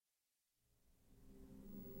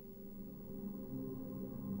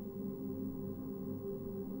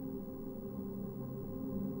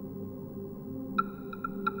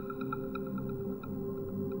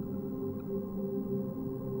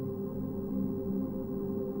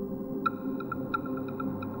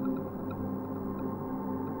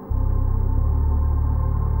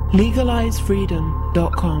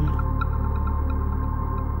LegalizeFreedom.com.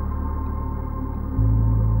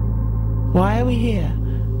 Why are we here?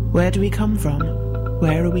 Where do we come from?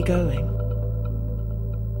 Where are we going?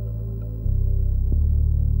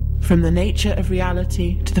 From the nature of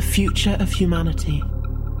reality to the future of humanity.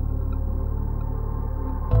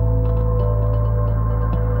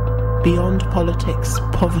 Beyond politics,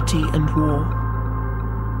 poverty and war.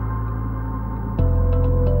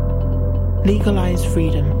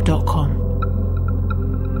 LegalizeFreedom.com.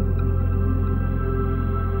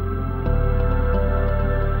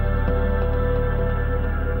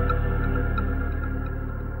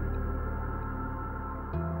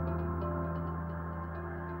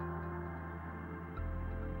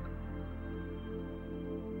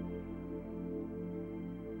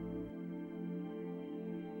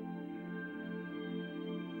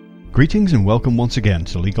 Greetings and welcome once again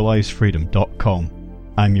to LegalizeFreedom.com.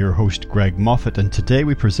 I'm your host Greg Moffat, and today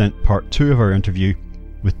we present part 2 of our interview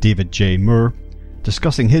with David J. Moore,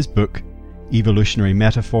 discussing his book, Evolutionary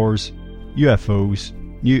Metaphors, UFOs,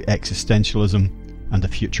 New Existentialism, and the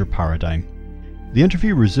Future Paradigm. The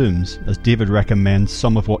interview resumes as David recommends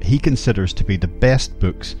some of what he considers to be the best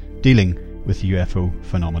books dealing with UFO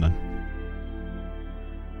phenomenon.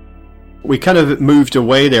 We kind of moved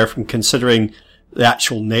away there from considering the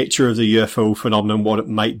actual nature of the UFO phenomenon, what it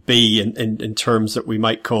might be in terms that we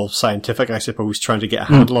might call scientific, I suppose, trying to get a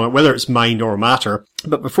handle on it, whether it's mind or matter.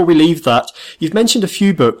 But before we leave that, you've mentioned a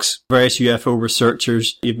few books, various UFO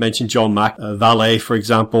researchers. You've mentioned John Valle, for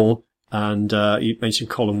example, and you mentioned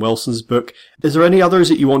Colin Wilson's book. Is there any others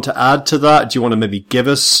that you want to add to that? Do you want to maybe give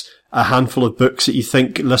us a handful of books that you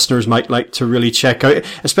think listeners might like to really check out,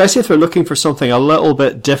 especially if they're looking for something a little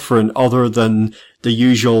bit different other than the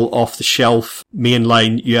usual off-the-shelf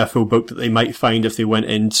mainline UFO book that they might find if they went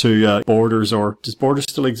into Borders, or does Borders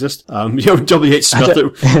still exist? W.H. Smith.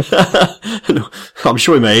 No, I'm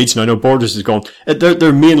showing my age now. I know Borders is gone. They're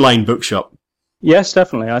mainline bookshop. Yes,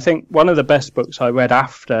 definitely. I think one of the best books I read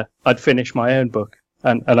after I'd finished my own book,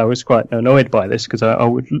 and I was quite annoyed by this because I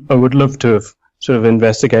would love to have sort of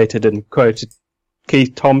investigated and quoted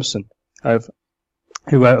Keith Thompson, who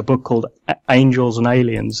wrote a book called Angels and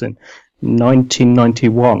Aliens in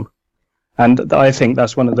 1991. And I think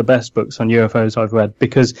that's one of the best books on UFOs I've read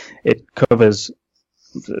because it covers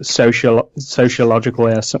sociological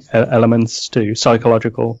elements to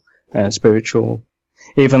psychological, spiritual,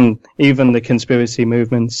 even the conspiracy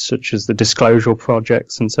movements such as the disclosure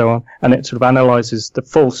projects and so on. And it sort of analyzes the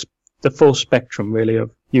full spectrum really of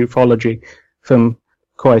ufology from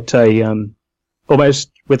quite a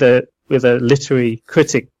almost with a literary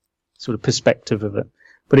critic sort of perspective of it.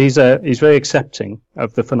 But he's very accepting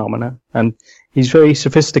of the phenomena, and he's very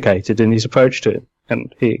sophisticated in his approach to it.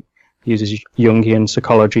 And he uses Jungian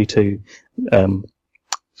psychology to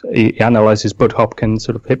he analyzes Bud Hopkins'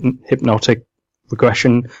 sort of hypnotic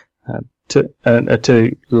regression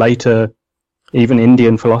to later even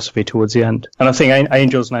Indian philosophy towards the end. And I think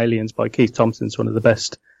Angels and Aliens by Keith Thompson is one of the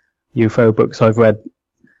best UFO books I've read,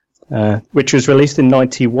 which was released in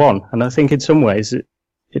 91. And I think in some ways it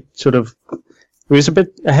was a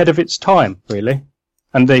bit ahead of its time, really.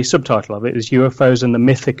 And the subtitle of it is UFOs and the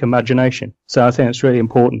Mythic Imagination. So I think it's really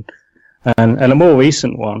important. And a more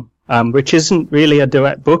recent one, which isn't really a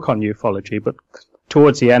direct book on ufology, but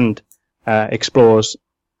towards the end, explores,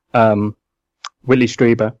 Whitley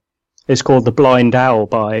Strieber. It's called The Blind Owl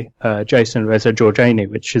by Jason Reza Georgiani,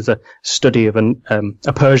 which is a study of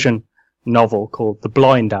a Persian novel called The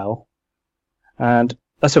Blind Owl. And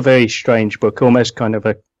that's a very strange book, almost kind of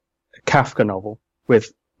a Kafka novel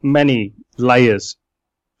with many layers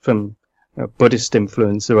from Buddhist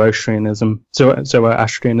influence, Zoroastrianism,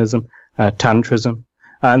 Tantrism.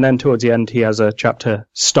 And then towards the end, he has a chapter,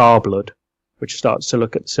 Starblood, which starts to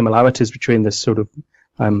look at similarities between this sort of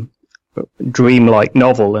dreamlike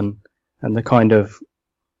novel and the kind of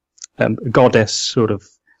goddess sort of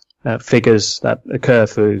figures that occur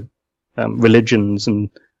through religions and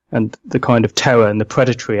the kind of terror and the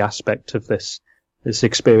predatory aspect of this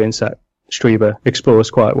experience that Strieber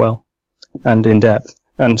explores quite well and in depth.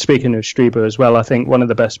 And speaking of Strieber as well, I think one of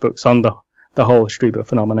the best books on the whole Strieber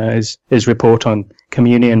phenomena is his report on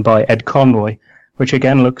Communion by Ed Conroy, which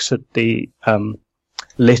again looks at the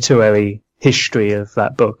literary history of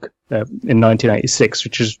that book in 1986,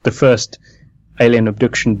 which is the first alien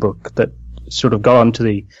abduction book that sort of got onto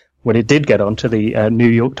the New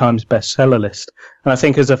York Times bestseller list. And I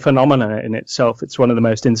think as a phenomenon in itself, it's one of the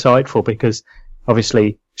most insightful because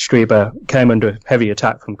obviously Strieber came under heavy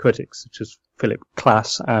attack from critics such as Philip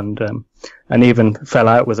Klass and even fell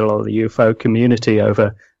out with a lot of the UFO community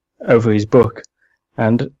over his book.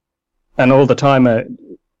 And all the time,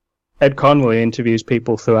 Ed Conroy interviews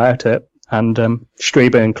people throughout it, and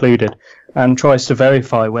Strieber included, and tries to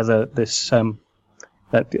verify whether this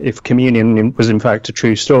that if communion was in fact a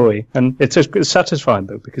true story. And it's a satisfying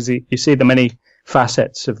book because you see the many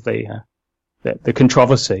facets of the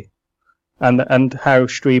controversy, and how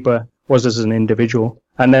Strieber was as an individual,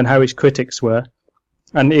 and then how his critics were,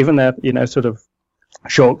 and even their sort of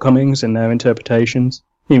shortcomings in their interpretations,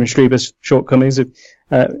 even Strieber's shortcomings.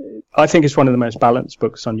 I think it's one of the most balanced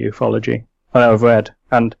books on ufology I've read,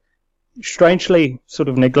 and strangely sort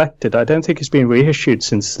of neglected. I don't think it's been reissued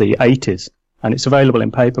since the 80s, and it's available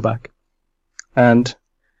in paperback. And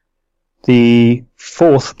the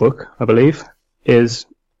fourth book, I believe, is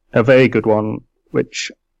a very good one,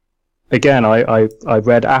 which, again, I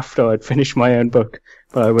read after I'd finished my own book,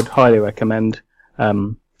 but I would highly recommend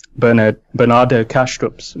Bernardo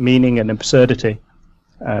Kastrup's Meaning and Absurdity.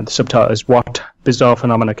 The subtitle is What Bizarre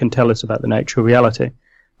Phenomena Can Tell Us About the Nature of Reality,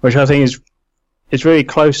 which I think is very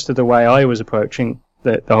close to the way I was approaching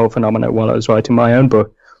the whole phenomena while I was writing my own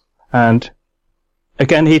book. And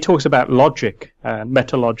again, he talks about logic,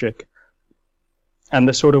 metalogic, and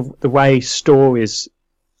the way stories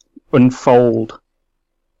unfold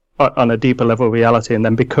on a deeper level of reality and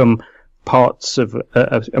then become parts of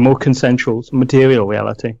a more consensual material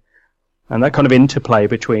reality. And that kind of interplay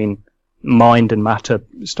between mind and matter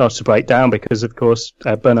starts to break down because, of course,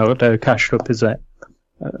 Bernardo Kastrup is a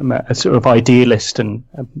sort of idealist and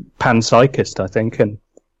a panpsychist, I think,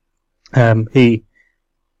 and he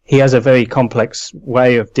has a very complex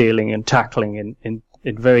way of dealing and tackling in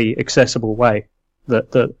very accessible way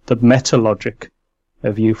the meta logic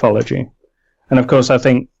of ufology. And of course, I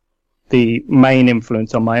think the main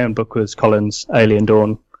influence on my own book was Collins' Alien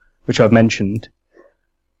Dawn, which I've mentioned,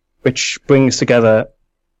 which brings together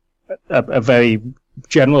a very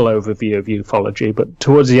general overview of ufology, but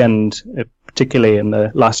towards the end, particularly in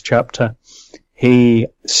the last chapter, he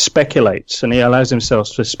speculates, and he allows himself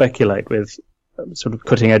to speculate with sort of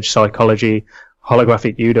cutting-edge psychology,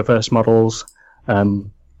 holographic universe models,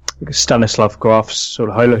 Stanislav Grof's sort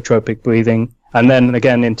of holotropic breathing, and then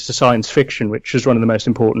again into science fiction, which is one of the most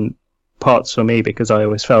important parts for me because I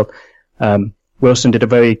always felt Wilson did a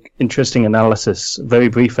very interesting analysis, very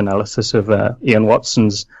brief analysis of Ian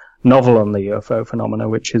Watson's novel on the UFO phenomena,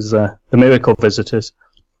 which is The Miracle Visitors,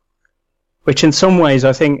 which in some ways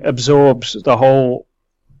I think absorbs the whole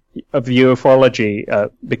of ufology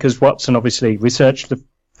because Watson obviously researched the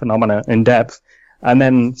phenomena in depth and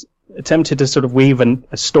then attempted to sort of weave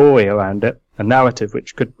a story around it, a narrative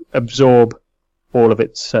which could absorb all of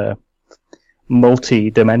its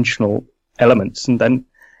multi-dimensional elements. And then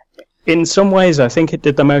in some ways I think it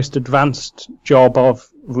did the most advanced job of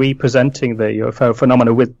representing the UFO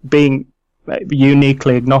phenomena with being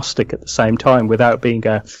uniquely agnostic at the same time without being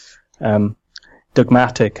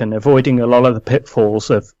dogmatic and avoiding a lot of the pitfalls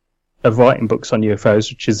of writing books on UFOs,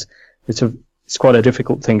 which is it's quite a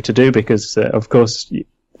difficult thing to do because of course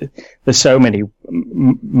there's so many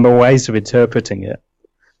ways of interpreting it.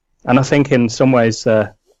 And I think in some ways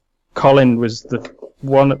Colin was the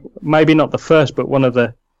one, maybe not the first, but one of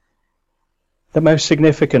the most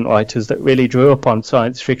significant writers that really drew upon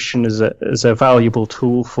science fiction as a valuable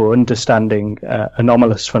tool for understanding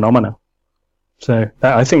anomalous phenomena. So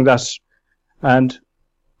I think that's, and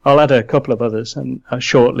I'll add a couple of others and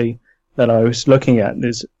shortly that I was looking at.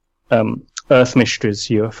 There's Earth Mysteries,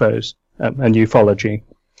 UFOs, and ufology,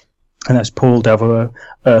 and that's Paul Devereaux,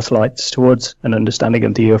 Earthlights Towards an Understanding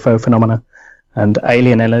of the UFO Phenomena, and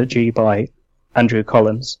Alien Energy by Andrew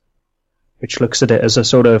Collins, which looks at it as a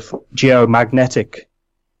sort of geomagnetic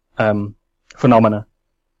phenomena.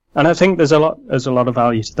 And I think there's a lot of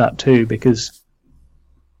value to that too, because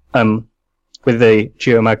with the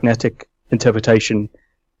geomagnetic interpretation,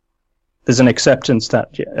 there's an acceptance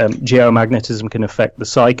that geomagnetism can affect the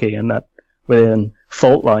psyche, and that within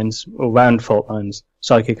fault lines or around fault lines,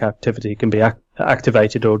 psychic activity can be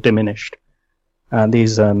activated or diminished. And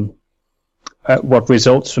these what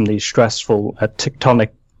results from these stressful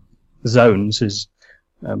tectonic zones is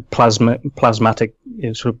plasmatic,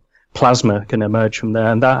 sort of plasma can emerge from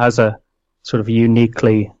there, and that has a sort of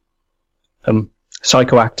uniquely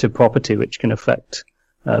psychoactive property which can affect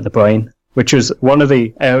the brain, which was one of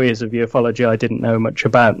the areas of ufology I didn't know much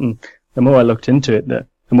about. And the more I looked into it, the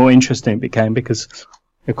more interesting it became, because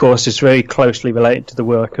of course it's very closely related to the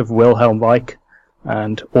work of Wilhelm Reich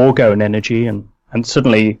and orgone energy, and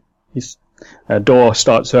suddenly a door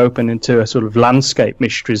starts to open into a sort of landscape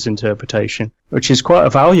mysteries interpretation, which is quite a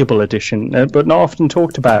valuable addition, but not often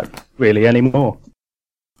talked about really anymore.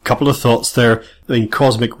 A couple of thoughts there. I mean,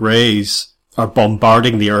 cosmic rays are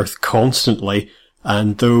bombarding the Earth constantly,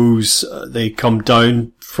 And those, they come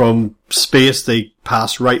down from space, they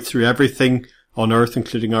pass right through everything on Earth,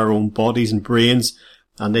 including our own bodies and brains,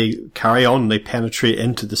 and they carry on, they penetrate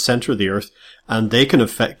into the center of the Earth, and they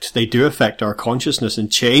do affect our consciousness,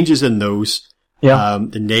 and changes in those,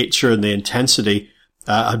 the nature and the intensity,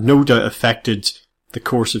 have no doubt affected the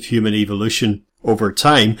course of human evolution over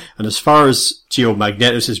time. And as far as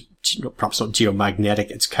geomagnetic, perhaps not geomagnetic,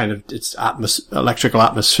 it's electrical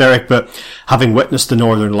atmospheric, but having witnessed the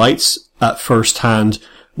Northern Lights at first hand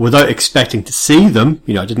without expecting to see them,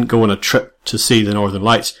 I didn't go on a trip to see the Northern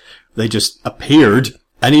Lights. They just appeared.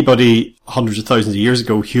 Anybody hundreds of thousands of years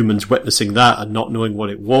ago, humans witnessing that and not knowing what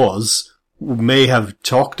it was, may have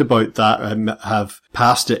talked about that and have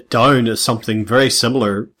passed it down as something very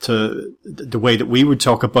similar to the way that we would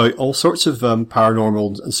talk about all sorts of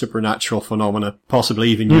paranormal and supernatural phenomena, possibly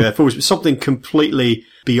even UFOs, but something completely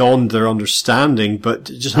beyond their understanding, but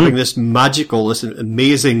just having this magical, this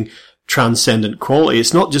amazing transcendent quality.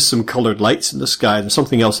 It's not just some coloured lights in the sky, there's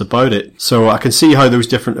something else about it. So I can see how those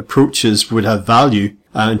different approaches would have value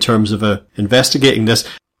in terms of investigating this.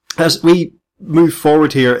 As we move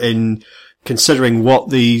forward here in considering what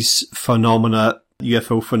these phenomena,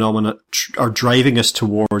 UFO phenomena, are driving us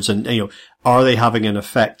towards, and are they having an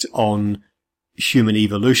effect on human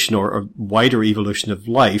evolution or wider evolution of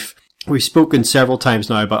life? We've spoken several times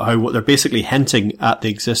now about how what they're basically hinting at the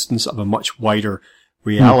existence of a much wider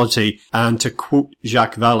reality. And to quote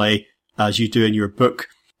Jacques Vallée, as you do in your book,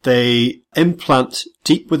 they implant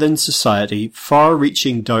deep within society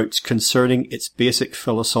far-reaching doubts concerning its basic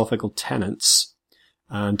philosophical tenets.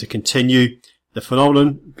 And to continue, the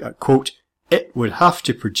phenomenon, quote, it would have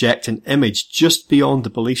to project an image just beyond the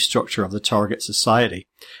belief structure of the target society.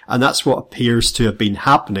 And that's what appears to have been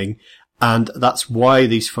happening. And that's why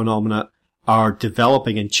these phenomena are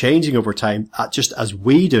developing and changing over time, just as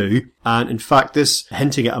we do. And in fact, this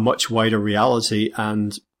hinting at a much wider reality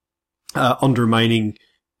and undermining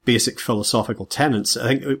basic philosophical tenets.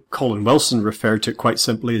 I think Colin Wilson referred to it quite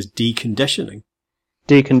simply as deconditioning.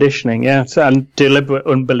 Deconditioning, yeah. And deliberate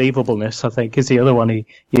unbelievableness, I think, is the other one he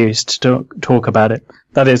used to talk about it.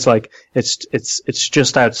 That is like, it's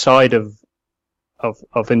just outside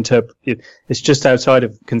it's just outside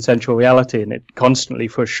of consensual reality, and it constantly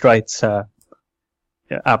frustrates our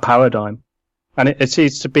paradigm. And it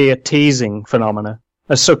seems to be a teasing phenomena,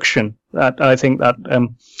 a suction. That I think that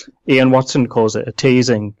Ian Watson calls it a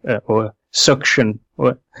teasing or suction,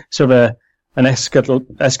 or sort of an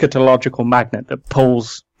eschatological magnet that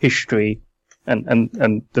pulls history and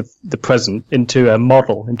the present into a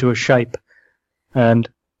model, into a shape. And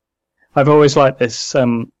I've always liked this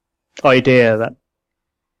idea that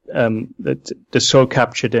that's so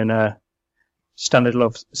captured in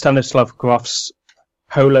Stanislav Grof's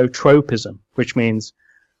holotropism, which means,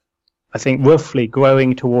 I think, roughly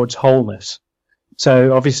growing towards wholeness.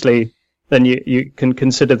 So obviously, then you can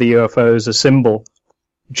consider the UFO as a symbol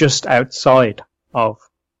just outside of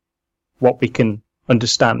what we can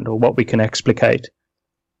understand or what we can explicate,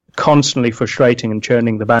 constantly frustrating and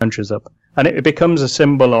churning the boundaries up. And it becomes a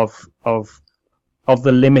symbol of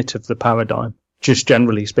the limit of the paradigm, just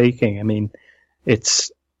generally speaking. I mean,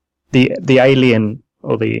 it's the alien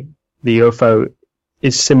or the UFO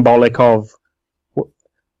is symbolic of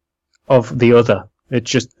the other. It's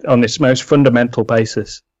just on its most fundamental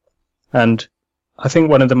basis. And I think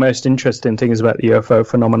one of the most interesting things about the UFO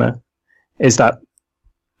phenomena is that,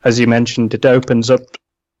 as you mentioned, it opens up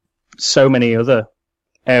so many other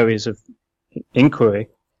areas of inquiry,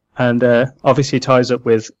 and obviously ties up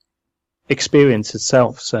with experience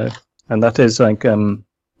itself. So, and that is like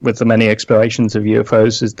with the many explorations of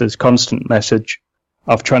UFOs, is there's constant message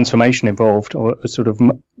of transformation involved, or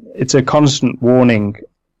it's a constant warning,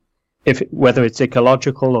 whether it's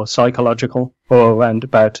ecological or psychological, or around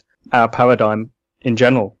about our paradigm in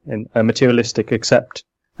general, in a materialistic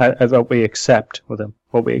what we accept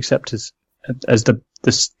as the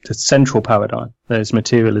central paradigm. There's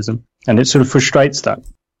materialism, and it sort of frustrates that.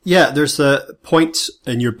 Yeah, there's a point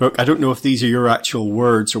in your book. I don't know if these are your actual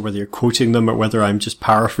words or whether you're quoting them or whether I'm just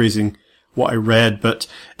paraphrasing what I read, but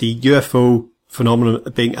the UFO phenomenon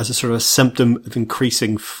being as a sort of symptom of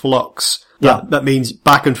increasing flux. Yeah. That means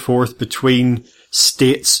back and forth between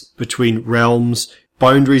states, between realms,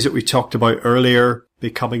 boundaries that we talked about earlier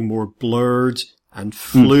becoming more blurred and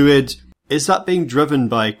fluid. Is that being driven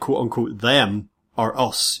by quote unquote them or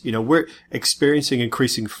us? We're experiencing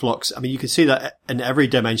increasing flux. I mean, you can see that in every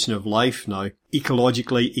dimension of life now.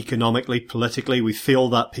 Ecologically, economically, politically, we feel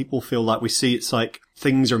that, people feel that. We see it's like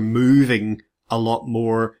things are moving a lot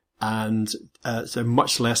more and so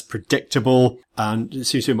much less predictable, and it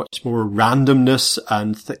seems to be much more randomness,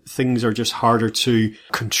 and things are just harder to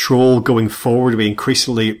control going forward. We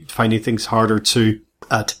increasingly finding things harder to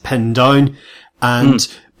pin down, and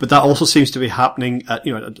but that also seems to be happening at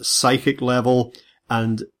at the psychic level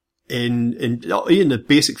and in the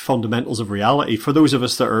basic fundamentals of reality. For those of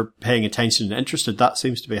us that are paying attention and interested, that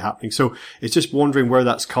seems to be happening. So it's just wondering where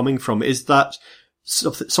that's coming from. Is that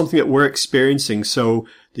something that we're experiencing? So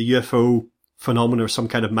the UFO phenomenon or some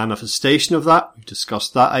kind of manifestation of that? We've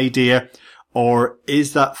discussed that idea. Or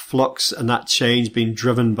is that flux and that change being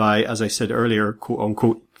driven by, as I said earlier, quote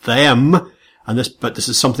unquote, them? But this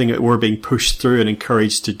is something that we're being pushed through and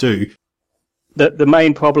encouraged to do. The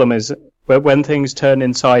main problem is when things turn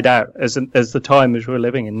inside out, as the time as we're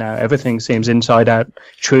living in now, everything seems inside out.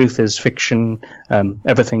 Truth is fiction.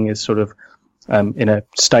 Everything is sort of in a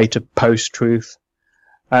state of post-truth.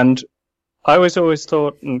 And I was always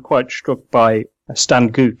thought and quite struck by Stan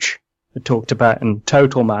Gooch, who talked about in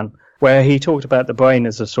Total Man, where he talked about the brain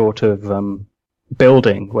as a sort of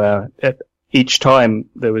building where each time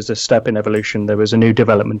there was a step in evolution, there was a new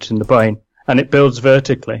development in the brain, and it builds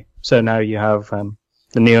vertically. So now you have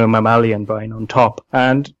the neo-mammalian brain on top.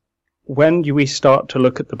 And when we start to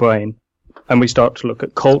look at the brain, and we start to look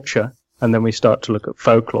at culture, and then we start to look at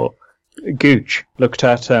folklore, Gooch looked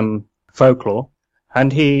at folklore,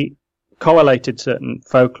 and he correlated certain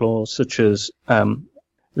folklore, such as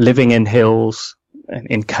living in hills,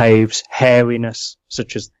 in caves, hairiness,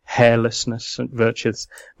 such as hairlessness, and virtues,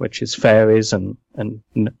 which is fairies and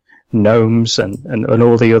gnomes and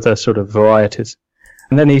all the other sort of varieties.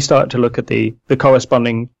 And then he started to look at the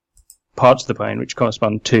corresponding parts of the brain, which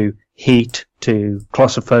correspond to heat, to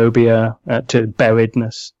claustrophobia, to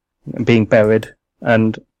buriedness, being buried,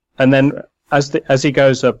 and then as he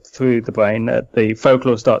goes up through the brain, the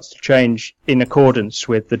folklore starts to change in accordance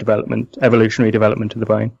with the evolutionary development of the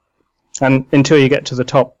brain, and until you get to the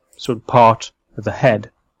top sort of part of the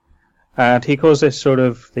head. And he calls this sort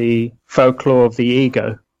of the folklore of the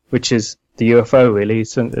ego, which is the UFO really.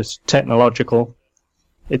 It's technological.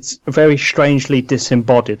 It's very strangely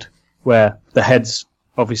disembodied, where the heads,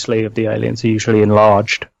 obviously, of the aliens are usually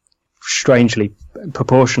enlarged, strangely,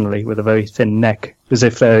 proportionally, with a very thin neck, as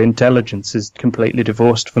if their intelligence is completely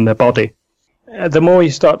divorced from their body. The more you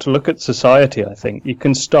start to look at society, I think, you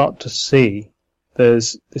can start to see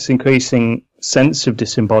there's this increasing sense of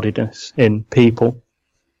disembodiedness in people.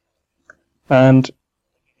 And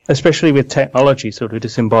especially with technology sort of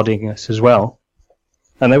disembodying us as well.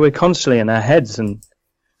 And they were constantly in our heads, and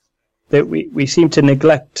that we seem to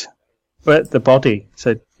neglect the body,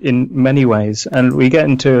 so in many ways, and we get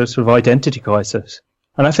into a sort of identity crisis.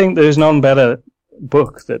 And I think there's none better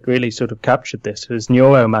book that really sort of captured this is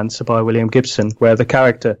Neuromancer by William Gibson, where the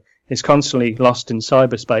character is constantly lost in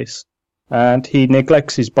cyberspace, and he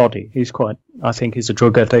neglects his body. I think he's a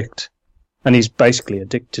drug addict, and he's basically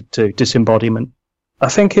addicted to disembodiment. I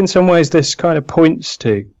think in some ways this kind of points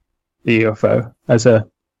to the UFO as a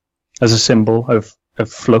symbol of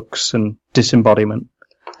flux and disembodiment,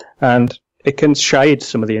 and it can shade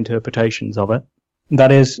some of the interpretations of it.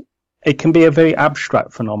 That is, it can be a very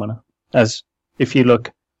abstract phenomena, as if you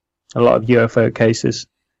look a lot of UFO cases,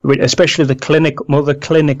 especially the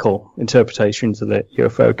clinical interpretations of the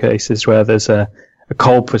UFO cases, where there's a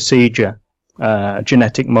cold procedure,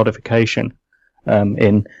 genetic modification,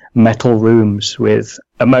 in metal rooms with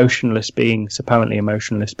apparently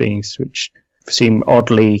emotionless beings, which seem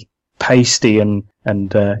oddly pasty and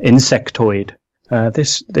insectoid.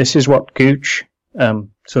 This is what Gooch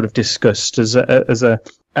sort of discussed as a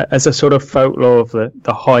sort of folklore of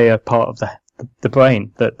the higher part of the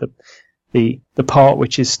brain, the part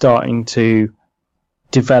which is starting to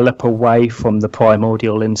develop away from the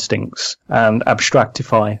primordial instincts and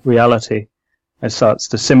abstractify reality. It starts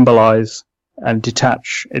to symbolize and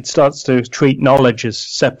detach. It starts to treat knowledge as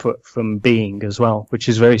separate from being as well, which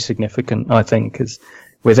is very significant, I think, because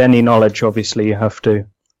with any knowledge, obviously, you have to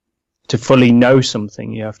fully know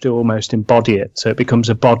something, you have to almost embody it. So it becomes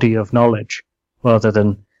a body of knowledge rather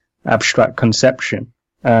than abstract conception.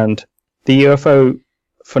 And the UFO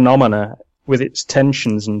phenomena, with its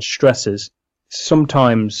tensions and stresses,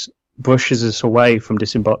 sometimes brushes us away from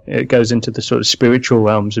it goes into the sort of spiritual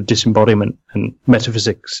realms of disembodiment and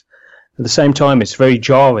metaphysics. At the same time, it's very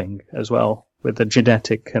jarring as well with the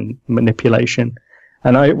genetic and manipulation.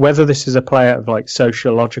 And whether this is a play out of like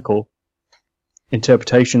sociological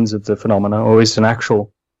interpretations of the phenomena, or is an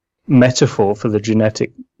actual metaphor for the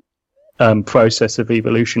genetic process of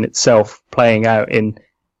evolution itself playing out in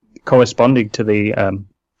corresponding to the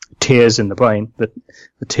tears in the brain, the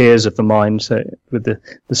tears of the mind, so with the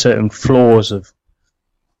certain flaws of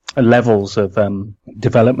levels of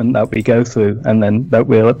development that we go through, and then that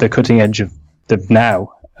we're at the cutting edge of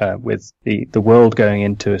now, with the world going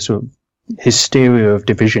into a sort of hysteria of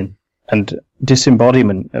division and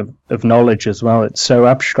disembodiment of knowledge as well. It's so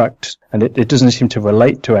abstract, and it doesn't seem to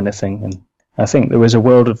relate to anything. And I think there was a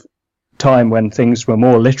world of time when things were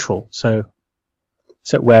more literal. So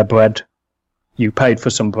where bread, you paid for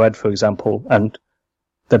some bread, for example, and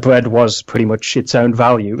the bread was pretty much its own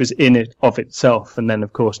value. It was in it of itself. And then,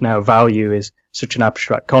 of course, now value is such an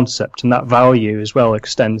abstract concept. And that value as well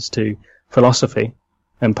extends to philosophy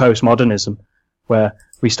and postmodernism, where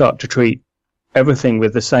we start to treat everything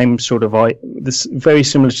with the same sort of, this very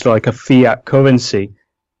similar to like a fiat currency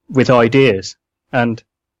with ideas. And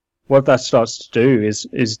what that starts to do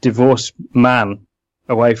is divorce man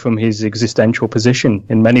away from his existential position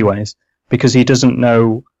in many ways, because he doesn't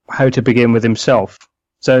know how to begin with himself.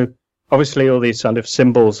 So obviously all these kind of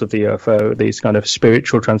symbols of the UFO, these kind of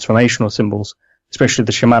spiritual transformational symbols, especially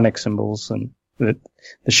the shamanic symbols and the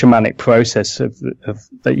shamanic process of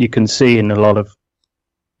that you can see in a lot of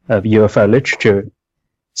UFO literature,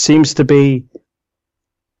 seems to be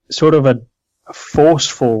sort of a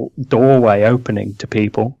forceful doorway opening to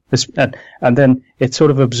people. And then it's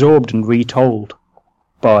sort of absorbed and retold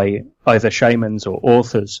by either shamans or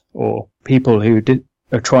authors or people who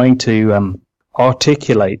are trying to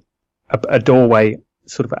articulate a doorway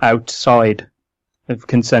sort of outside of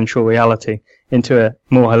consensual reality into a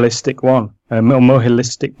more holistic one, a more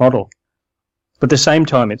holistic model. But at the same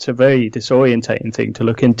time, it's a very disorientating thing to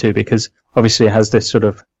look into, because obviously it has this sort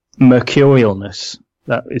of mercurialness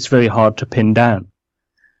that it's very hard to pin down.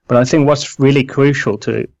 But I think what's really crucial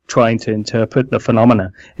to trying to interpret the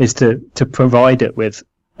phenomena is to provide it with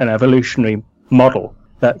an evolutionary model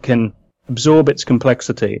that can absorb its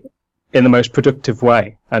complexity in the most productive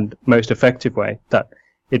way and most effective way, that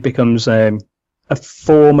it becomes a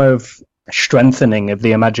form of strengthening of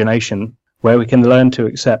the imagination, where we can learn to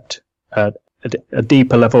accept a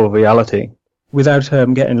deeper level of reality without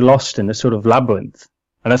getting lost in a sort of labyrinth.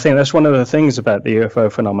 And I think that's one of the things about the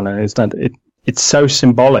UFO phenomenon, is that it's so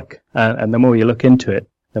symbolic, and the more you look into it,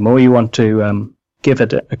 the more you want to give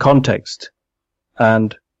it a context.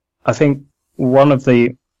 And I think one of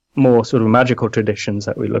the more sort of magical traditions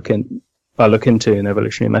that I look into in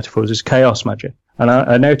evolutionary metaphors is chaos magic. And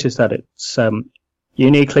I noticed that it's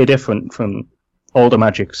uniquely different from older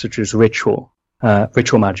magic, such as ritual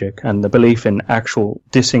magic and the belief in actual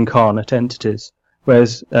disincarnate entities.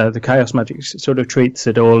 Whereas the chaos magic sort of treats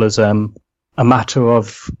it all as a matter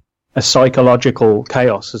of a psychological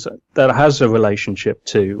chaos that has a relationship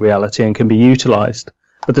to reality and can be utilized.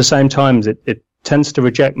 But at the same time, it tends to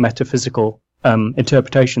reject metaphysical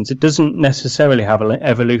interpretations. It doesn't necessarily have an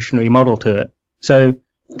evolutionary model to it. So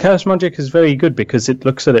chaos magic is very good because it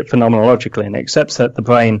looks at it phenomenologically and accepts that the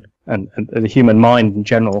brain and the human mind in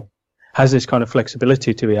general has this kind of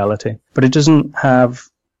flexibility to reality, but it doesn't have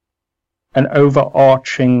an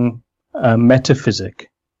overarching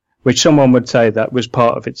metaphysic, which someone would say that was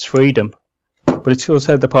part of its freedom, but it's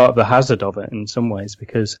also the part of the hazard of it in some ways,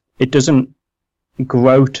 because it doesn't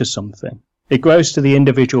grow to something. It grows to the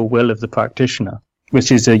individual will of the practitioner,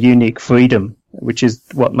 which is a unique freedom, which is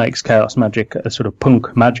what makes chaos magic a sort of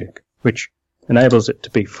punk magic, which enables it to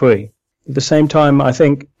be free. At the same time, I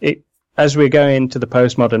think as we're going into the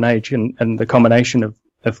postmodern age and the combination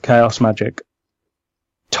of chaos magic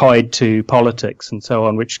tied to politics and so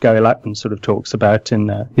on, which Gary Lackman sort of talks about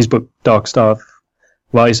in his book Dark Star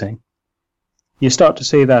Rising, you start to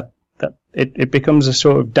see that it becomes a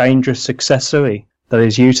sort of dangerous accessory that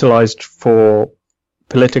is utilized for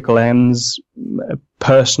political ends,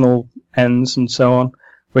 personal ends, and so on,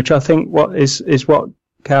 which I think is what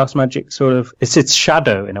chaos magic sort of, it's its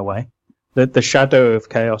shadow in a way. The shadow of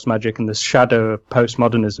chaos magic and the shadow of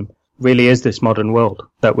postmodernism really is this modern world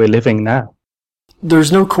that we're living now.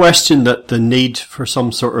 There's no question that the need for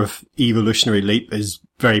some sort of evolutionary leap is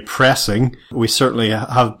very pressing. We certainly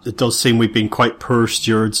have, it does seem we've been quite poor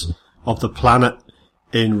stewards of the planet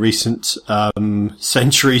in recent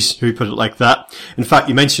centuries, we put it like that. In fact,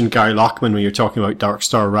 you mentioned Gary Lackman when you're talking about Dark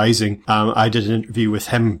Star Rising. I did an interview with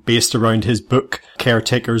him based around his book,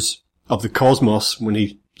 Caretakers of the Cosmos, when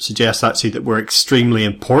he suggests actually that we're extremely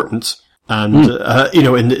important and,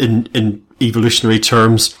 in evolutionary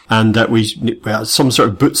terms, and that some sort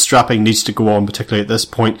of bootstrapping needs to go on, particularly at this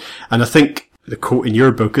point. And I think the quote in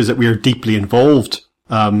your book is that we are deeply involved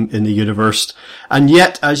in the universe. And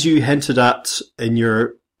yet, as you hinted at in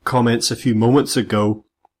your comments a few moments ago,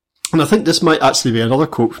 and I think this might actually be another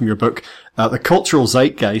quote from your book, the cultural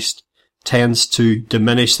zeitgeist tends to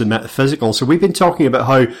diminish the metaphysical. So we've been talking about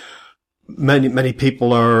how many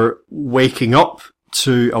people are waking up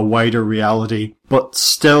to a wider reality, but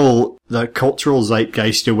still the cultural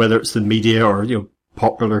zeitgeist, whether it's the media or,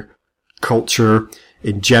 popular culture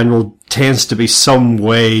in general, tends to be some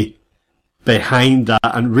way behind that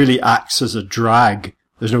and really acts as a drag.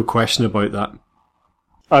 There's no question about that.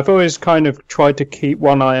 I've always kind of tried to keep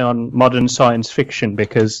one eye on modern science fiction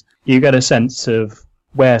because you get a sense of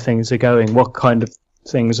where things are going, what kind of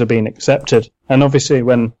things are being accepted. And obviously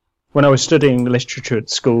when I was studying literature at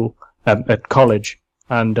school, at college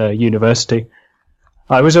and university,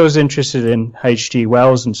 I was always interested in H.G.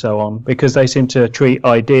 Wells and so on because they seem to treat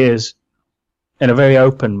ideas in a very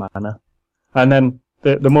open manner. And then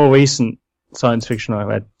the more recent science fiction I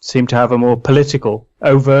read seemed to have a more political,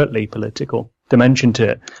 overtly political dimension to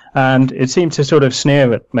it. And it seemed to sort of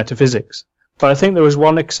sneer at metaphysics. But I think there was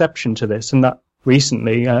one exception to this, and that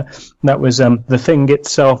recently, that was The Thing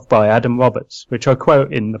Itself by Adam Roberts, which I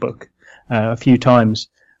quote in the book a few times,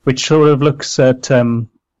 which sort of looks at the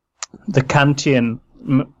Kantian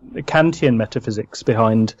metaphysics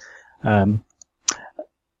behind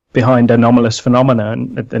anomalous phenomena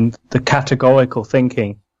and the categorical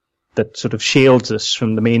thinking that sort of shields us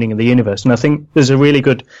from the meaning of the universe. And I think there's a really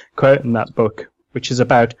good quote in that book, which is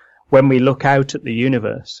about when we look out at the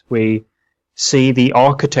universe, we see the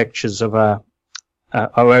architectures of our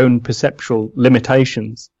own perceptual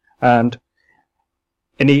limitations. And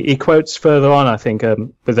he quotes further on, I think,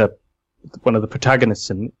 with one of the protagonists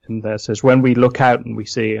in there says, when we look out and we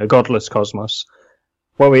see a godless cosmos,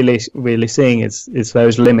 what we're really seeing is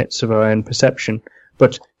those limits of our own perception.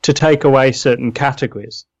 But to take away certain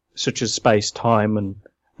categories, such as space-time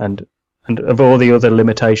and of all the other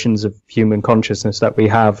limitations of human consciousness that we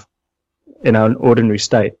have in our ordinary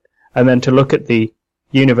state, and then to look at the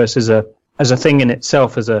universe as a thing in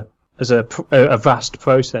itself, as a vast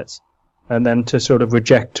process, and then to sort of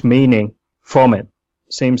reject meaning from it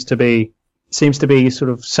seems to be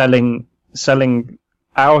sort of selling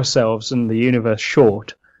ourselves and the universe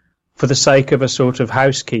short for the sake of a sort of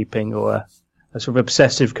housekeeping or a sort of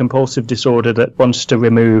obsessive compulsive disorder that wants to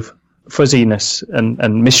remove fuzziness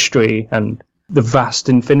and mystery and the vast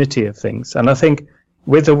infinity of things. And I think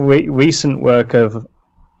with the recent work of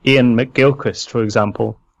Ian McGilchrist, for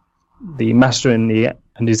example, the Master and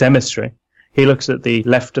his Emissary, he looks at the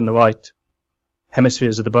left and the right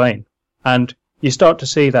hemispheres of the brain. And you start to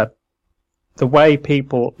see that the way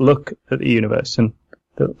people look at the universe and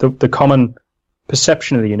the common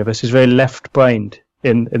perception of the universe is very left-brained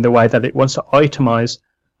in the way that it wants to itemize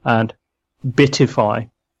and bitify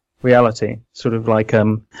reality. Sort of like,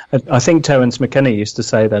 I think Terence McKenna used to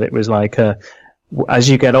say that it was like, as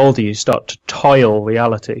you get older, you start to tile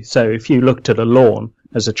reality. So if you looked at a lawn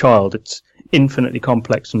as a child, it's infinitely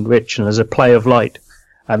complex and rich and there's a play of light.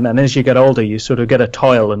 And then as you get older, you sort of get a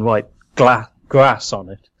tile and write grass on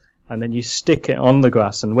it. And then you stick it on the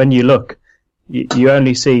grass. And when you look, you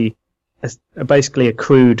only see basically a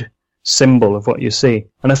crude symbol of what you see.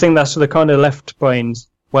 And I think that's the kind of left brain's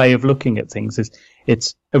way of looking at things.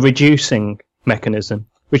 It's a reducing mechanism,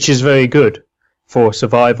 which is very good for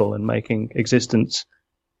survival and making existence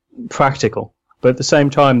practical. But at the same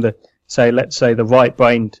time, let's say the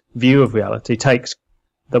right-brained view of reality takes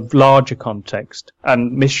the larger context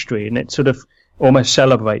and mystery, and it sort of almost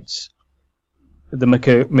celebrates the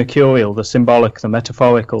mercurial, the symbolic, the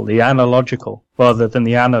metaphorical, the analogical, rather than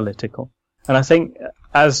the analytical. And I think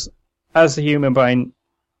as the human brain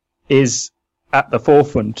is at the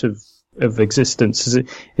forefront of existence, it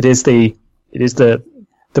is the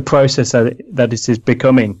process that it is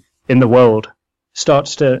becoming in the world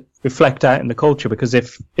starts to reflect out in the culture, because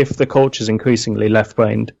if the culture is increasingly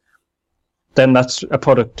left-brained, then that's a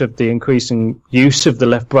product of the increasing use of the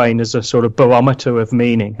left brain as a sort of barometer of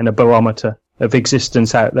meaning and a barometer of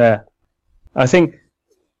existence out there. I think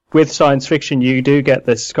with science fiction you do get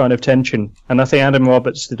this kind of tension, and I think Adam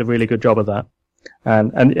Roberts did a really good job of that.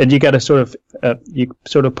 And you get a sort of you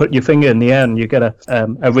sort of put your finger in the air and you get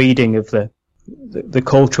a reading of the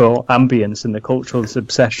cultural ambience and the cultural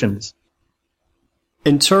obsessions.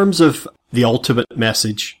 In terms of the ultimate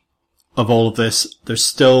message of all of this, there's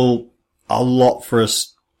still a lot for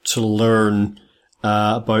us to learn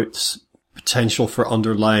about potential for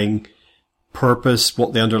underlying purpose,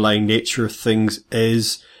 what the underlying nature of things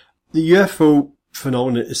is. The UFO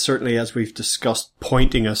phenomenon is certainly, as we've discussed,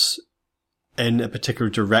 pointing us in a particular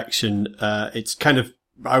direction. It's kind of,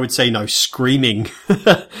 I would say now, screaming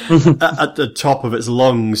at the top of its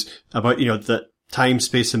lungs about, that time,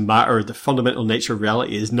 space and matter, the fundamental nature of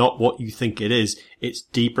reality is not what you think it is. It's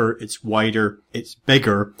deeper, it's wider, it's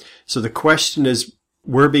bigger. So the question is,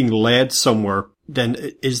 we're being led somewhere. Then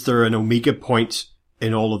is there an omega point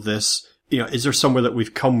in all of this? is there somewhere that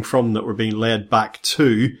we've come from that we're being led back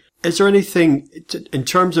to? Is there anything in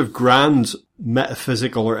terms of grand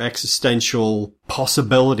metaphysical or existential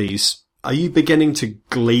possibilities? Are you beginning to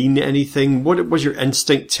glean anything? What was your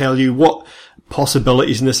instinct tell you? What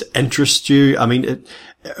possibilities in this interest you? I mean,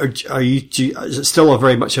 is it still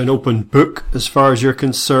very much an open book as far as you're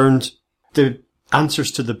concerned? The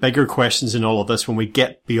answers to the bigger questions in all of this when we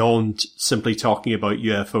get beyond simply talking about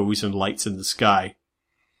UFOs and lights in the sky.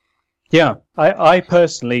 Yeah, I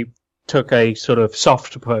personally took a sort of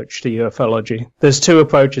soft approach to ufology. There's two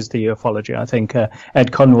approaches to ufology, I think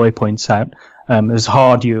Ed Conroy points out. There's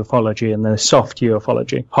hard ufology and there's soft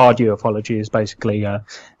ufology. Hard ufology is basically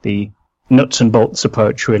the nuts and bolts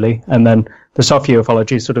approach, really. And then the soft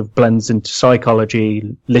ufology sort of blends into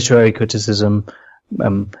psychology, literary criticism,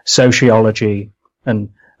 sociology, and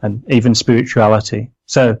even spirituality.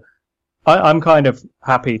 So I'm kind of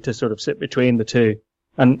happy to sort of sit between the two.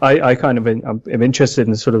 And I kind of am interested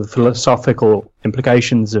in the sort of philosophical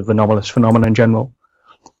implications of anomalous phenomena in general.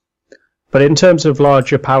 But in terms of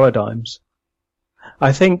larger paradigms,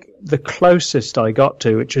 I think the closest I got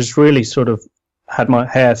to, which has really sort of had my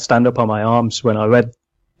hair stand up on my arms when I read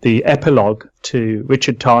the epilogue to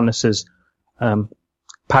Richard Tarnus's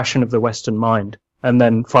Passion of the Western Mind, and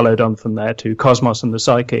then followed on from there to Cosmos and the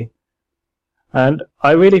Psyche. And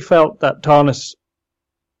I really felt that Tarnus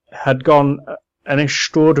had gone an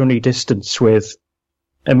extraordinary distance with,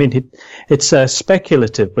 I mean, it's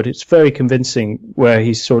speculative, but it's very convincing, where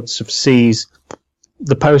he sort of sees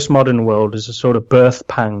the postmodern world as a sort of birth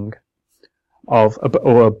pang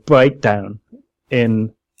or a breakdown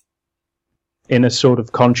in a sort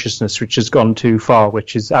of consciousness which has gone too far,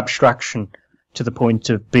 which is abstraction to the point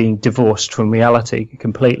of being divorced from reality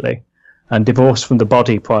completely, and divorced from the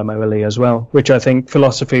body primarily as well, which I think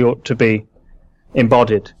philosophy ought to be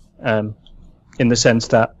embodied, in the sense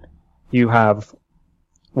that you have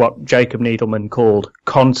what Jacob Needleman called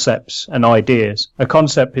concepts and ideas. A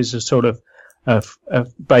concept is a sort of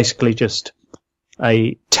basically just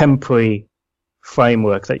a temporary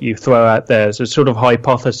framework that you throw out there as a sort of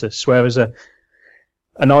hypothesis, whereas an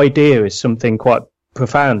idea is something quite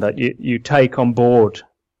profound that you take on board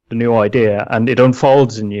the new idea and it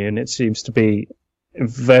unfolds in you, and it seems to be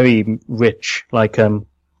very rich, and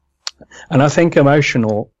I think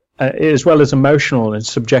emotional, as well as emotional and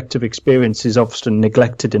subjective experience, is often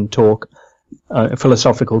neglected in talk,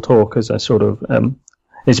 philosophical talk, as a sort of,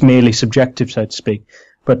 is merely subjective, so to speak.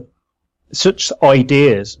 But such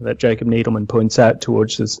ideas that Jacob Needleman points out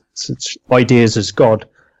towards as such ideas as God,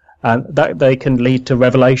 and that they can lead to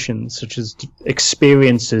revelations, such as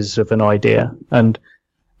experiences of an idea, and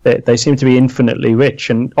they seem to be infinitely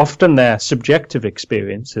rich, and often they're subjective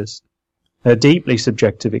experiences. They're deeply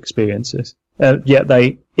subjective experiences, yet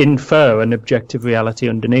they infer an objective reality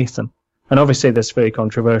underneath them. And obviously that's a very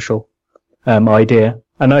controversial idea.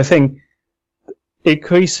 And I think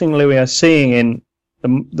increasingly we are seeing in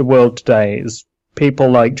the world today is people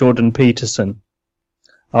like Jordan Peterson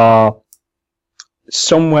are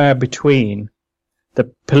somewhere between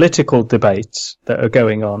the political debates that are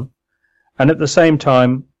going on, and at the same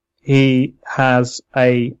time he has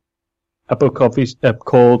a book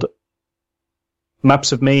called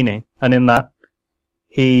Maps of Meaning, and in that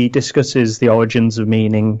he discusses the origins of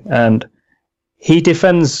meaning, and he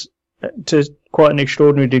defends to quite an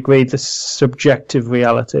extraordinary degree the subjective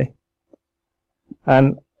reality.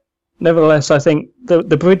 And nevertheless, I think the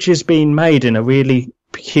bridge is being made in a really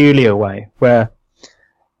peculiar way, where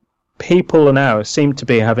people now seem to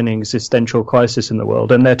be having an existential crisis in the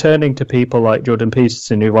world, and they're turning to people like Jordan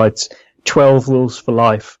Peterson, who writes 12 Rules for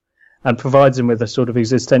Life and provides them with a sort of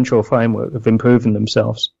existential framework of improving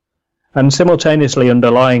themselves. And simultaneously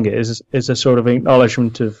underlying it is a sort of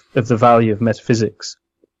acknowledgement of the value of metaphysics.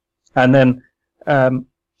 And then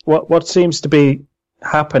what seems to be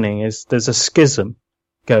happening is there's a schism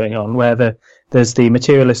going on where there's the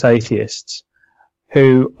materialist atheists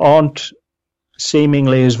who aren't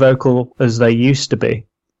seemingly as vocal as they used to be,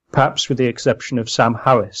 perhaps with the exception of Sam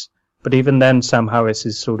Harris. But even then, Sam Harris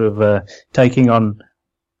is sort of taking on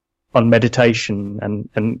meditation,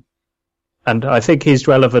 and I think he's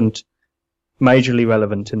majorly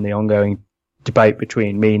relevant in the ongoing debate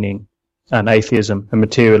between meaning and atheism and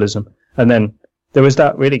materialism. And then there was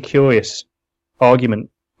that really curious argument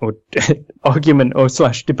or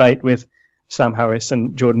debate with Sam Harris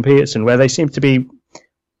and Jordan Peterson, where they seem to be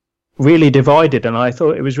really divided, and I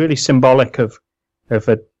thought it was really symbolic of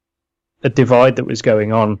a divide that was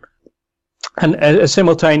going on, and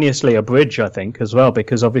simultaneously a bridge, I think, as well,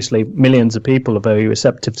 because obviously millions of people are very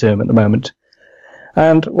receptive to him at the moment.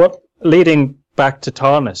 And leading back to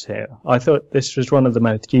Tarnas here, I thought this was one of the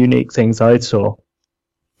most unique things I saw,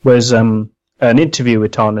 was an interview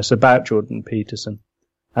with Tarnas about Jordan Peterson,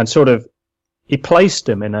 and sort of he placed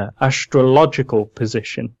him in an astrological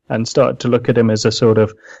position and started to look at him as a sort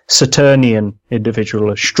of Saturnian individual,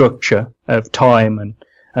 a structure of time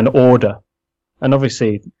and order. And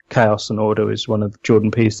obviously chaos and order is one of Jordan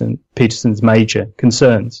Peterson's major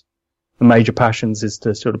concerns. The major passions is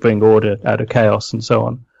to sort of bring order out of chaos and so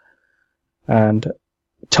on. And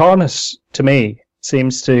Tarnas, to me,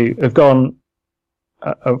 seems to have gone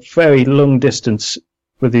a very long distance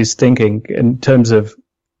with his thinking in terms of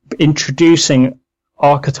introducing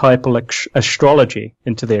archetypal astrology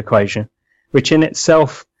into the equation, which in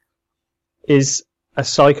itself is a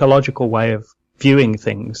psychological way of viewing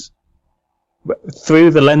things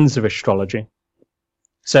through the lens of astrology.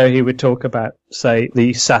 So he would talk about, say,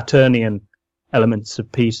 the Saturnian elements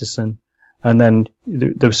of Peterson, and then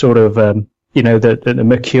the sort of, the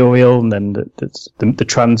mercurial, and then the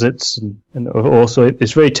transits, and also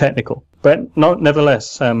it's very technical. But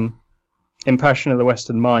nevertheless, in Passion of the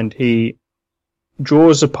Western Mind, he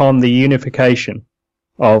draws upon the unification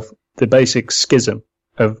of the basic schism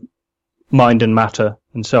of mind and matter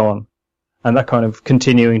and so on, and that kind of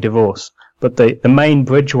continuing divorce. But the main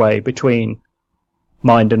bridgeway between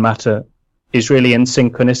mind and matter is really in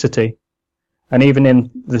synchronicity, and even in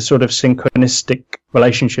the sort of synchronistic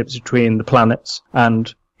relationships between the planets.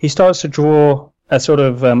 And he starts to draw a sort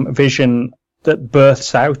of vision that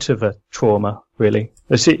births out of a trauma, really.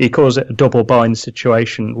 He calls it a double bind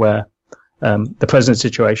situation, where the present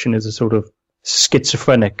situation is a sort of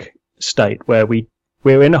schizophrenic state where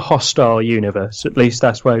we're in a hostile universe. At least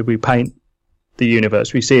that's why we paint the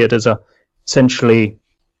universe. We see it as essentially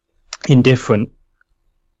indifferent.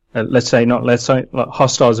 Let's say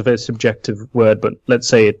hostile is a very subjective word, but let's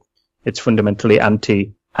say it's fundamentally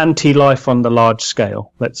anti-life on the large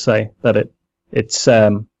scale. Let's say that it's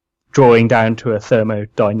drawing down to a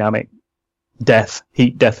thermodynamic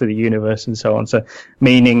heat death of the universe and so on. So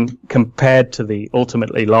meaning compared to the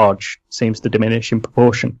ultimately large seems to diminish in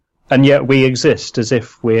proportion. And yet we exist as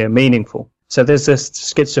if we're meaningful. So there's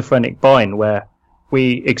this schizophrenic bind where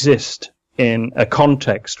we exist in a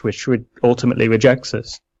context which ultimately rejects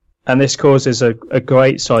us. And this causes a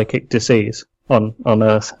great psychic disease on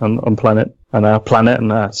Earth, on planet, and our planet,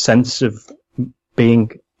 and our sense of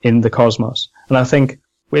being in the cosmos. And I think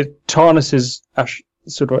with Tarnas's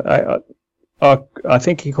sort of, I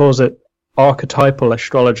think he calls it archetypal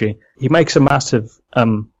astrology, he makes a massive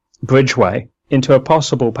bridgeway into a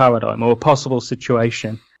possible paradigm or a possible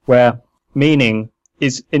situation where meaning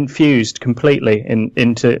is infused completely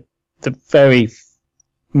into the very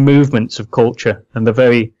movements of culture and the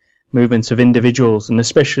very movements of individuals, and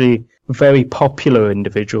especially very popular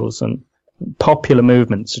individuals and popular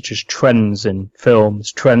movements such as trends in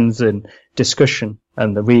films, trends in discussion,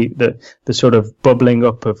 and the sort of bubbling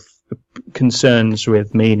up of concerns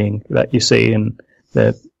with meaning that you see in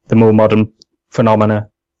the more modern phenomena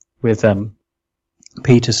with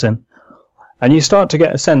Peterson. And you start to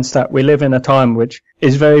get a sense that we live in a time which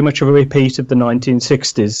is very much of a repeat of the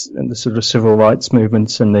 1960s and the sort of civil rights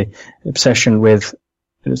movements and the obsession with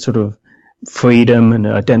sort of freedom and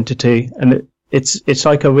identity. And it's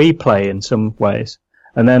like a replay in some ways.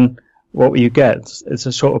 And then what you get is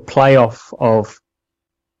a sort of play-off of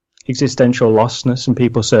existential lostness and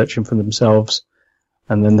people searching for themselves.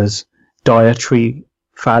 And then there's dietary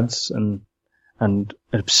fads and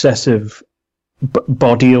obsessive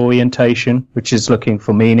body orientation, which is looking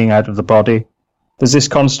for meaning out of the body. There's this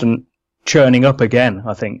constant churning up again,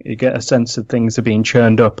 I think. You get a sense that things are being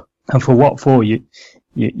churned up. And for what for?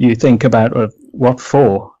 You think about what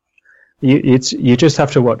for. You just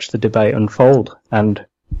have to watch the debate unfold. And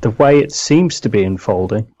the way it seems to be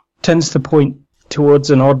unfolding tends to point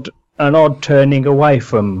towards an odd turning away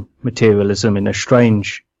from materialism in a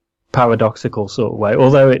strange, paradoxical sort of way,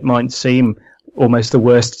 although it might seem almost the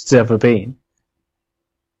worst it's ever been.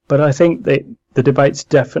 But I think that the debate's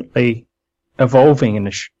definitely evolving in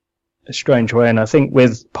a strange way. And I think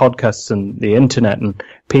with podcasts and the internet and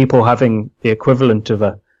people having the equivalent of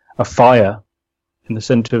a fire in the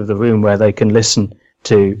center of the room where they can listen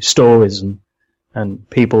to stories and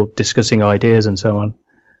people discussing ideas and so on,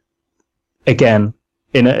 again,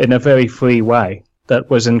 in a very free way, that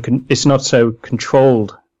it's not so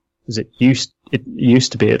controlled as it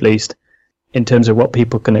used to be, at least in terms of what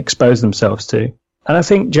people can expose themselves to. And I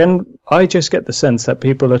think I just get the sense that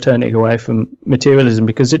people are turning away from materialism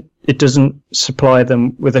because it doesn't supply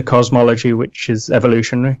them with a cosmology which is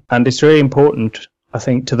evolutionary. And it's really important, I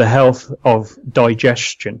think, to the health of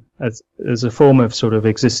digestion as a form of sort of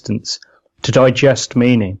existence. To digest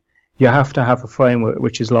meaning, you have to have a framework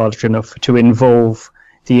which is large enough to involve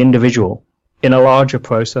the individual in a larger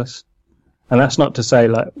process. And that's not to say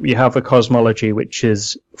like you have a cosmology which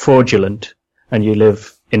is fraudulent and you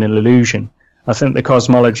live in an illusion. I think the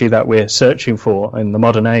cosmology that we're searching for in the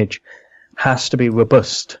modern age has to be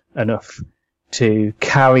robust enough to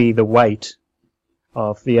carry the weight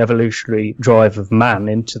of the evolutionary drive of man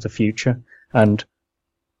into the future. And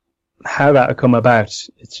how that will come about,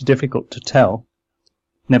 it's difficult to tell.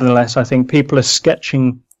 Nevertheless, I think people are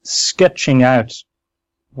sketching out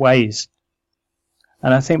ways.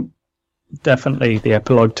 And I think definitely the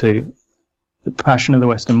epilogue to The Passion of the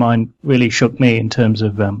Western Mind really shook me in terms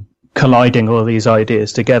of colliding all these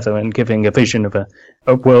ideas together and giving a vision of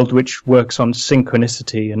a world which works on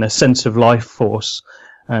synchronicity and a sense of life force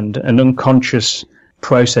and an unconscious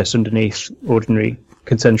process underneath ordinary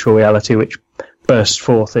consensual reality which bursts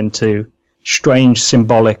forth into strange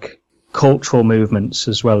symbolic cultural movements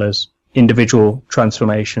as well as individual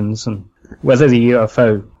transformations, and whether the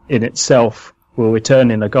UFO in itself will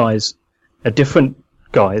return in a different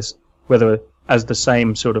guise, whether as the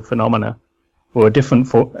same sort of phenomena or a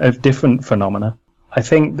different phenomena. I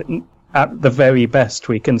think that at the very best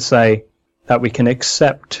we can say that we can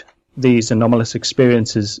accept these anomalous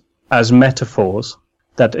experiences as metaphors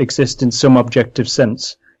that exist in some objective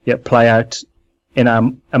sense, yet play out in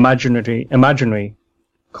our imaginary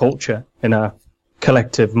culture, in our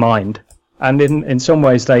collective mind. And in some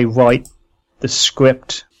ways they write the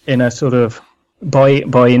script in a sort of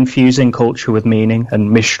by infusing culture with meaning and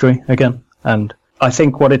mystery again. And I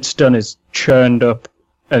think what it's done is churned up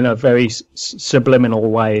in a very subliminal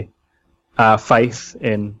way our faith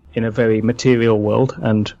in a very material world,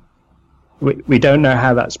 and we don't know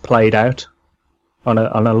how that's played out on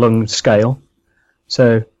a long scale.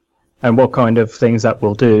 So, and what kind of things that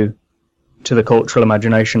will do to the cultural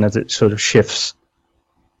imagination as it sort of shifts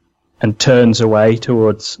and turns away to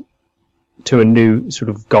a new sort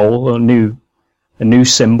of goal or a new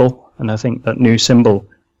symbol. And I think that new symbol,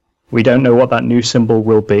 we don't know what that new symbol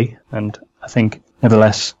will be. And I think,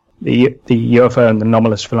 nevertheless, the UFO and the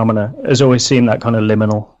anomalous phenomena has always seemed that kind of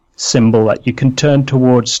liminal symbol that you can turn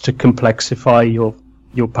towards to complexify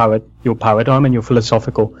your paradigm and your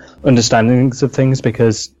philosophical understandings of things,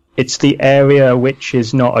 because it's the area which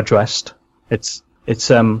is not addressed. It's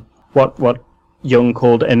what Jung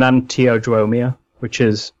called enantiodromia, which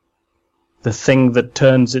is the thing that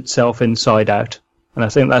turns itself inside out. And I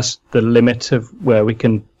think that's the limit of where we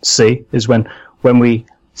can see, is when we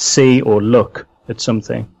see or look at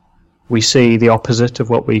something, we see the opposite of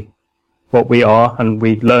what we are, and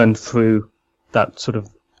we learn through that sort of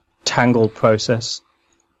tangled process.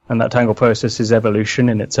 And that tangled process is evolution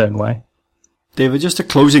in its own way. David, just a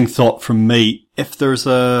closing thought from me. If there's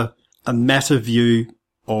a meta view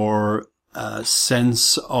or a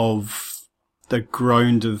sense of the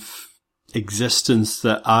ground of existence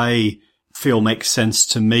that I feel makes sense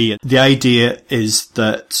to me, the idea is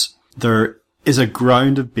that there is a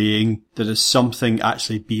ground of being that is something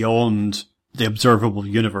actually beyond the observable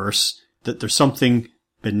universe, that there's something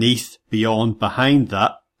beneath, beyond, behind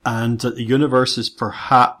that, and that the universe is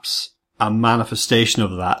perhaps a manifestation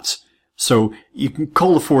of that. So you can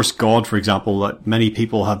call the force God, for example, like many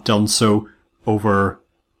people have done so over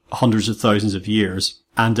hundreds of thousands of years,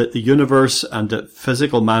 and that the universe and that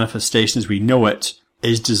physical manifestation as we know it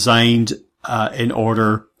is designed in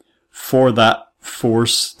order for that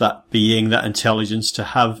force, that being, that intelligence to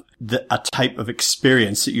have a type of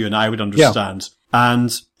experience that you and I would understand. Yeah.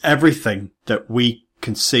 And everything that we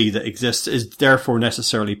can see that exists is therefore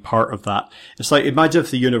necessarily part of that. It's like, imagine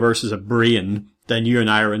if the universe is a brain, then you and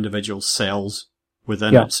I are individual cells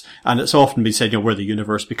within it. And it's often been said, we're the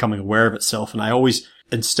universe becoming aware of itself. And I always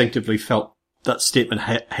instinctively felt that statement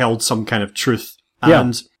held some kind of truth.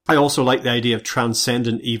 And I also like the idea of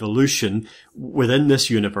transcendent evolution within this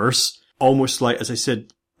universe, almost like, as I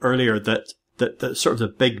said earlier, that sort of the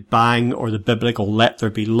Big Bang or the biblical let there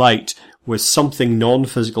be light was something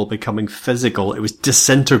non-physical becoming physical. It was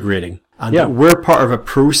disintegrating. And that we're part of a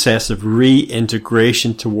process of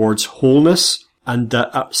reintegration towards wholeness, and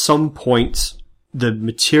that at some point the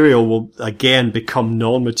material will again become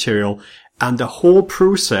non-material. And the whole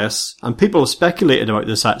process, and people have speculated about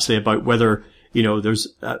this actually, about whether, there's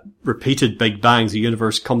repeated Big Bangs, the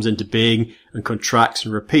universe comes into being and contracts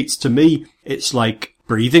and repeats. To me, it's like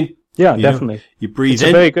breathing. Yeah, definitely. You breathe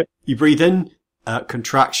in, you breathe in,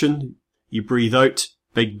 contraction, you breathe out,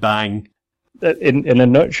 Big Bang. In a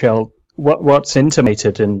nutshell, what's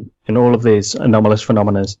intimated in all of these anomalous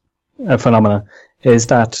phenomena is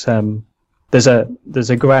that there's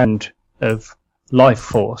a ground of life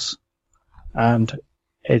force, and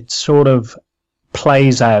it sort of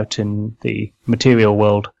plays out in the material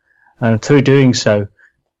world, and through doing so,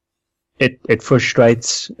 it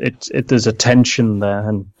frustrates. There's a tension there,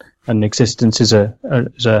 and existence is an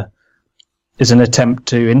attempt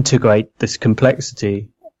to integrate this complexity,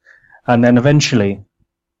 and then eventually,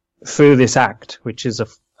 through this act, which is a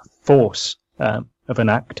force of an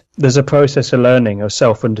act, there's a process of learning, of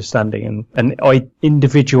self-understanding, and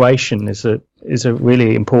individuation is a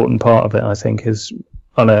really important part of it. I think is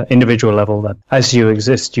on an individual level that as you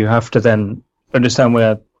exist, you have to then understand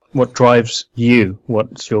what drives you,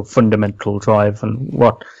 what's your fundamental drive, and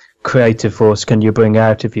what creative force can you bring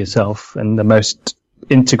out of yourself in the most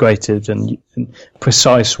integrated and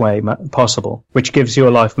precise way possible, which gives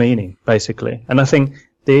your life meaning, basically. And I think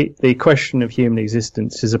the question of human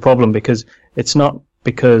existence is a problem because it's not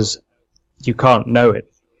because you can't know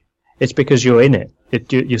it. It's because you're in it.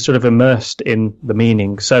 You're sort of immersed in the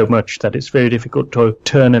meaning so much that it's very difficult to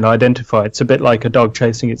turn and identify. It's a bit like a dog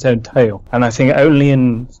chasing its own tail. And I think only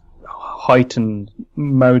in heightened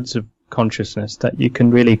modes of consciousness that you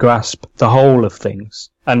can really grasp the whole of things.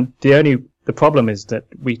 And the problem is that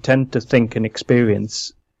we tend to think and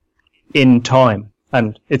experience in time,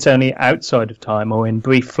 and it's only outside of time or in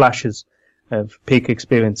brief flashes of peak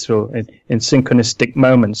experience or in synchronistic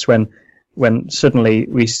moments when suddenly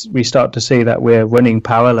we start to see that we're running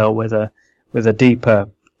parallel with a deeper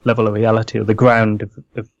level of reality, or the ground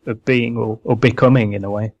of being or becoming, in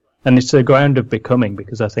a way. And it's the ground of becoming,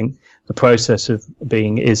 because I think the process of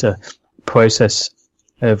being is a process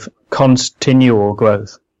of continual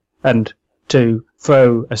growth, and to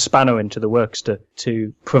throw a spanner into the works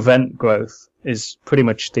to prevent growth is pretty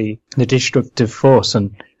much the destructive force.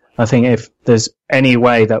 And I think if there's any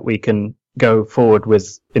way that we can go forward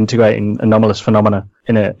with integrating anomalous phenomena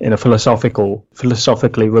in a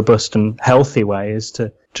philosophically robust and healthy way, is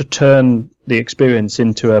to turn the experience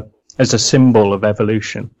as a symbol of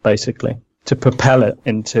evolution, basically, to propel it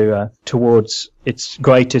into towards its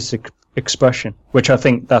greatest expression, which I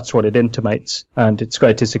think that's what it intimates. And its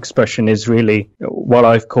greatest expression is really what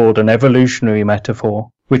I've called an evolutionary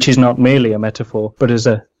metaphor, which is not merely a metaphor, but as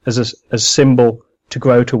a symbol to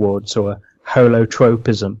grow towards, or a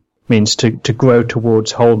holotropism, means to grow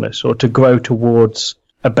towards wholeness, or to grow towards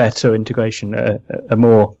a better integration,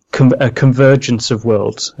 a convergence of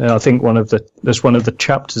worlds. And I think one of the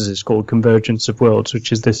chapters is called Convergence of Worlds,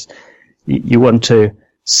 which is this: you want to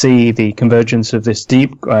see the convergence of this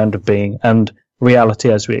deep ground of being and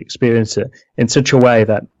reality as we experience it in such a way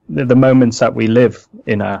that the moments that we live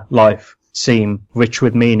in our life seem rich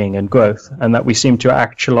with meaning and growth, and that we seem to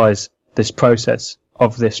actualize this process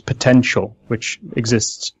of this potential which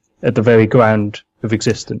exists at the very ground of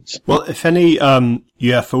existence. Well, if any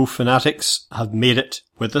UFO fanatics have made it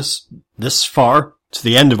with us this far to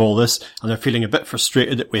the end of all this, and they're feeling a bit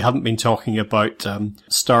frustrated that we haven't been talking about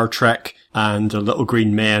Star Trek and Little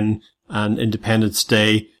Green Men and Independence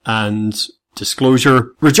Day and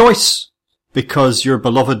Disclosure, rejoice, because your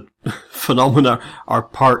beloved phenomena are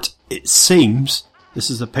part, it seems, this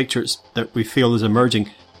is the picture that we feel is emerging,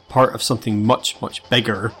 part of something much, much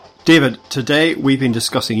bigger. David, today we've been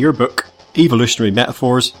discussing your book, Evolutionary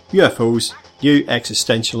Metaphors, UFOs, New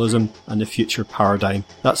Existentialism and the Future Paradigm.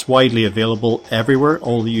 That's widely available everywhere,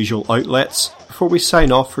 all the usual outlets. Before we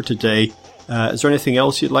sign off for today, is there anything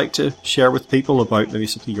else you'd like to share with people about maybe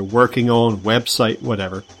something you're working on, website,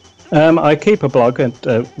 whatever? I keep a blog at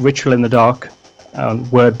Ritual in the Dark on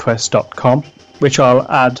WordPress.com, which I'll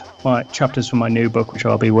add my chapters from my new book, which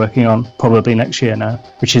I'll be working on probably next year now,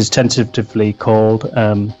 which is tentatively called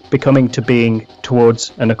Becoming to Being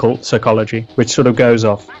Towards an Occult Psychology, which sort of goes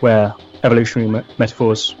off where evolutionary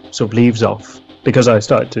metaphors sort of leaves off, because I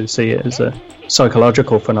started to see it as a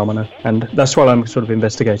psychological phenomenon, and that's what I'm sort of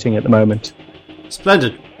investigating at the moment.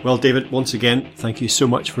 Splendid. Well, David, once again, thank you so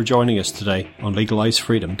much for joining us today on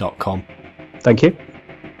LegalizeFreedom.com. Thank you.